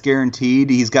 million of that's guaranteed.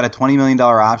 He's got a $20 million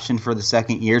option for the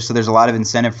second year, so there's a lot of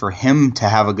incentive for him to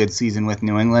have a good season with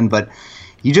New England. But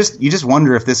you just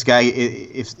wonder if this guy,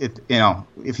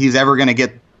 if he's ever going to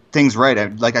get things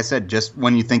right. Like I said, just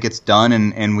when you think it's done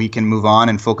and we can move on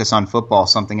and focus on football,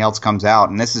 something else comes out.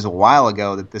 And this is a while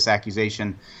ago that this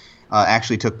accusation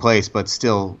actually took place, but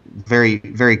still very,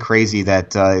 very crazy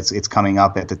that it's coming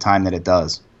up at the time that it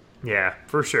does. Yeah,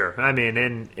 for sure. I mean,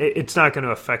 and it's not going to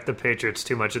affect the Patriots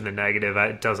too much in the negative,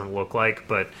 it doesn't look like,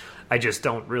 but I just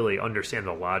don't really understand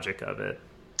the logic of it.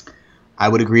 I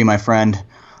would agree, my friend.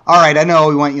 All right, I know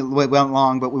we went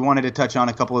long, but we wanted to touch on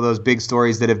a couple of those big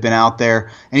stories that have been out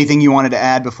there. Anything you wanted to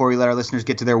add before we let our listeners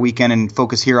get to their weekend and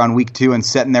focus here on week 2 and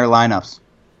setting their lineups?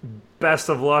 Best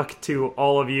of luck to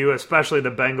all of you, especially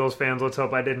the Bengals fans. Let's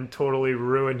hope I didn't totally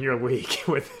ruin your week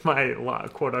with my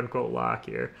quote-unquote lock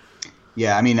here.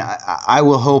 Yeah, I mean, I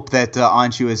will hope that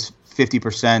Anshu is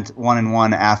 50%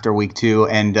 1-1 after week 2,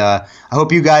 and I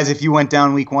hope you guys, if you went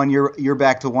down week 1, you're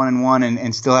back to 1-1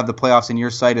 and still have the playoffs in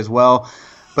your sight as well.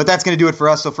 But that's going to do it for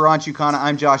us. So for Anshu Khanna,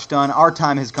 I'm Josh Dunn. Our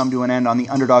time has come to an end on the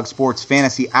Underdog Sports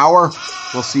Fantasy Hour.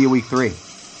 We'll see you week 3.